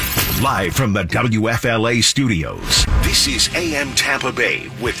Live from the WFLA studios, this is AM Tampa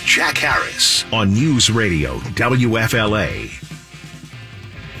Bay with Jack Harris on News Radio WFLA.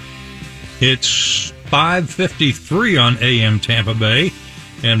 It's 5:53 on AM Tampa Bay,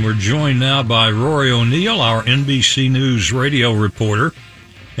 and we're joined now by Rory O'Neill, our NBC News radio reporter.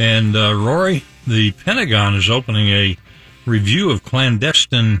 And Rory, the Pentagon is opening a review of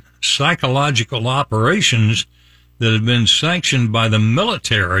clandestine psychological operations that have been sanctioned by the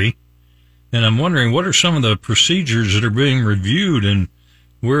military. And I'm wondering, what are some of the procedures that are being reviewed and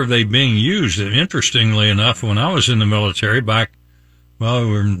where are they being used? And interestingly enough, when I was in the military back, we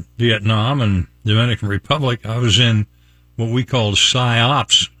were in Vietnam and Dominican Republic, I was in what we called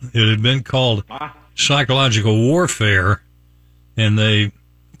PSYOPs. It had been called psychological warfare, and they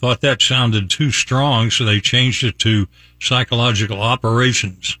thought that sounded too strong, so they changed it to psychological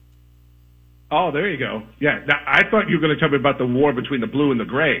operations. Oh, there you go. Yeah, now, I thought you were going to tell me about the war between the blue and the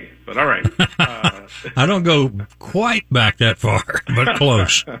gray, but all right. I don't go quite back that far, but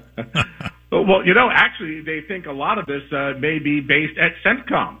close. Well, actually, they think a lot of this may be based at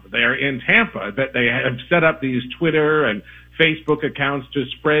CENTCOM there in Tampa, that they have set up these Twitter and Facebook accounts to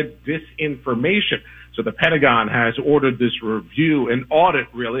spread disinformation. So the Pentagon has ordered this review, an audit,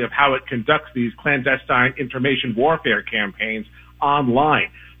 really, of how it conducts these clandestine information warfare campaigns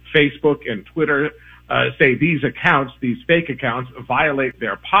online. Facebook and Twitter say these accounts, these fake accounts, violate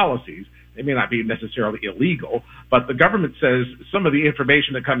their policies. They may not be necessarily illegal, but the government says some of the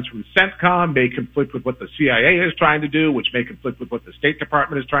information that comes from CENTCOM may conflict with what the CIA is trying to do, which may conflict with what the State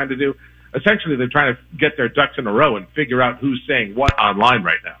Department is trying to do. Essentially, they're trying to get their ducks in a row and figure out who's saying what online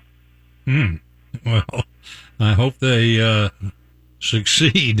right now. Well, I hope they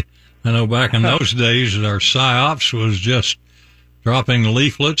succeed. I know back in those days that our PSYOPs was just dropping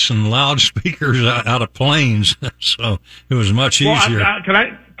leaflets and loudspeakers out of planes, so it was much easier. Can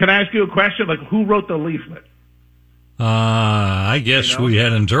I ask you a question? Like, who wrote the leaflet? I guess we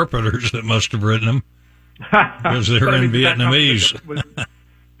had interpreters that must have written them because they're in Vietnamese.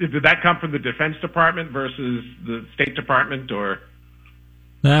 Did that come from the Defense Department versus the State Department, or?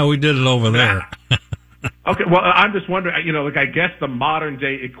 No, we did it over there. Okay, well, I'm just wondering, I guess the modern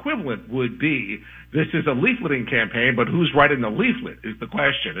day equivalent would be, this is a leafleting campaign, but who's writing the leaflet is the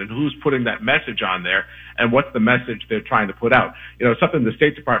question, and who's putting that message on there, and what's the message they're trying to put out. Something the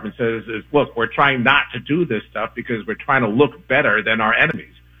State Department says is, look, we're trying not to do this stuff because we're trying to look better than our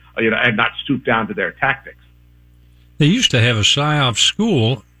enemies, and not stoop down to their tactics. They used to have a PSYOP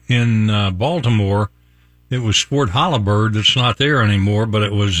school in Baltimore. It was Fort Holabird. That's not there anymore, but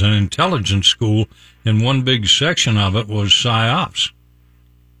it was an intelligence school, and one big section of it was PSYOPs.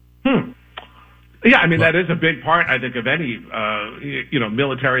 Yeah, that is a big part, I think, of any,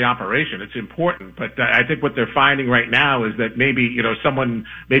 military operation. It's important. But I think what they're finding right now is that maybe, someone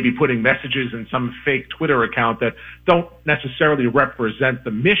may be putting messages in some fake Twitter account that don't necessarily represent the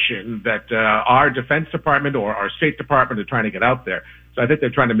mission that our Defense Department or our State Department are trying to get out there. So I think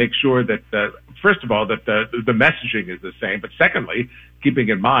they're trying to make sure that, first of all, that the messaging is the same. But secondly, keeping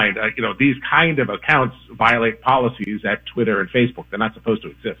in mind, these kind of accounts violate policies at Twitter and Facebook. They're not supposed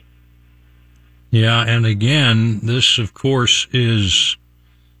to exist. Yeah, and again, this, of course, is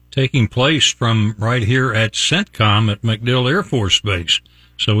taking place from right here at CENTCOM at MacDill Air Force Base.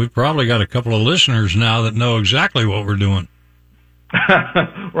 So we've probably got a couple of listeners now that know exactly what we're doing.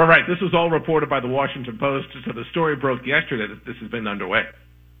 Well, right. This was all reported by the Washington Post, so the story broke yesterday that this has been underway.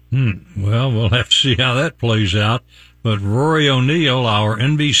 Well, we'll have to see how that plays out. But Rory O'Neill, our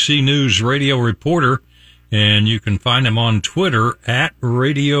NBC News radio reporter, and you can find him on Twitter at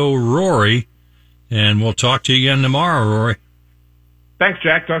Radio Rory. And we'll talk to you again tomorrow, Rory. Thanks,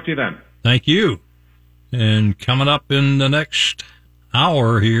 Jack. Talk to you then. Thank you. And coming up in the next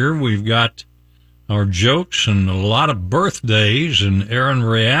hour here, we've got our jokes and a lot of birthdays and Aaron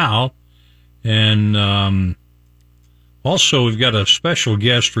Real. And also we've got a special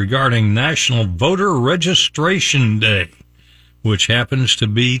guest regarding National Voter Registration Day, which happens to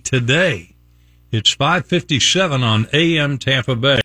be today. It's 5:57 on AM Tampa Bay.